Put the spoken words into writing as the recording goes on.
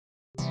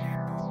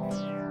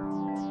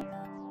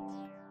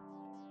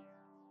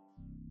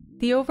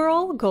The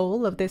overall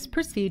goal of this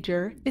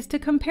procedure is to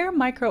compare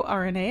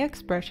microRNA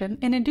expression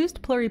in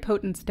induced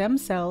pluripotent stem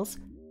cells,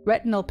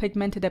 retinal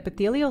pigmented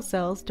epithelial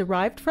cells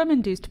derived from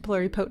induced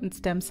pluripotent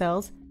stem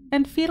cells,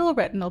 and fetal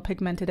retinal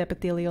pigmented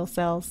epithelial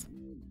cells.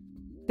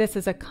 This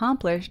is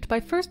accomplished by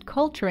first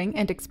culturing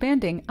and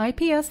expanding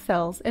iPS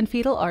cells and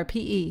fetal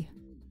RPE.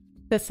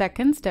 The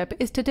second step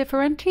is to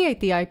differentiate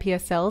the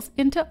iPS cells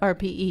into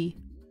RPE.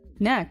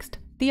 Next,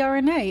 the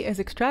RNA is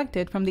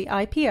extracted from the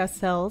iPS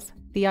cells,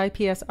 the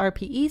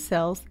iPS-RPE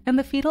cells, and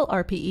the fetal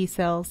RPE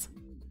cells.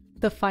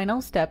 The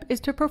final step is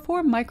to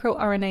perform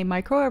microRNA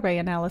microarray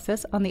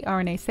analysis on the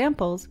RNA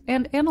samples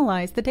and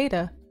analyze the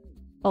data.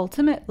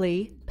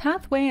 Ultimately,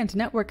 pathway and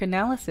network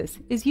analysis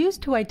is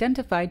used to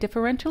identify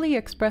differentially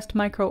expressed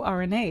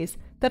microRNAs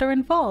that are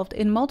involved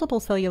in multiple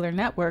cellular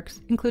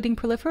networks, including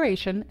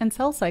proliferation and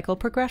cell cycle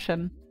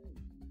progression.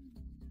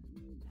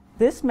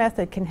 This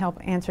method can help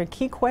answer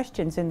key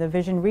questions in the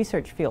vision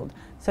research field,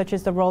 such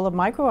as the role of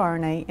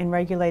microRNA in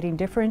regulating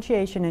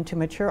differentiation into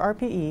mature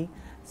RPE,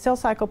 cell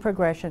cycle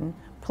progression,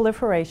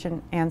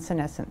 proliferation, and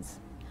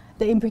senescence.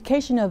 The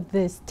implication of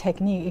this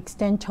technique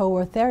extends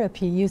toward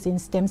therapy using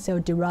stem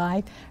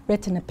cell-derived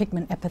retinal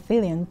pigment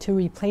epithelium to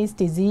replace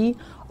disease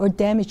or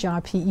damaged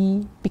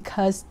RPE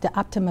because the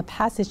optimal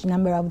passage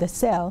number of the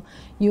cell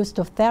used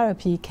for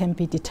therapy can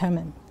be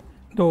determined.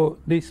 Though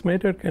this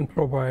method can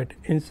provide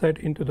insight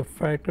into the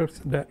factors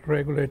that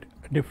regulate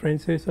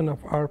differentiation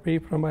of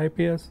RPE from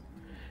iPS,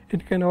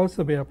 it can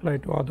also be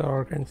applied to other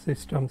organ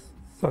systems,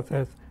 such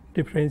as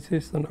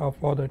differentiation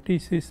of other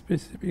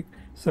tissue-specific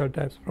cell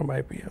types from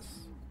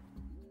iPS.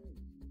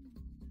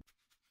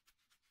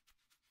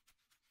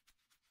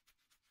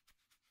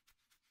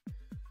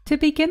 To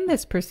begin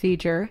this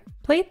procedure,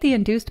 plate the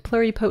induced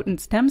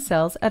pluripotent stem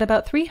cells at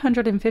about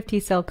 350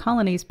 cell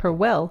colonies per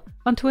well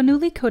onto a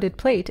newly coated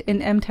plate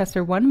in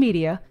M-Tesser1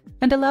 media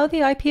and allow the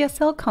iPS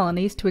cell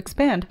colonies to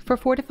expand for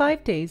 4 to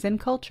 5 days in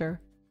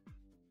culture.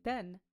 Then,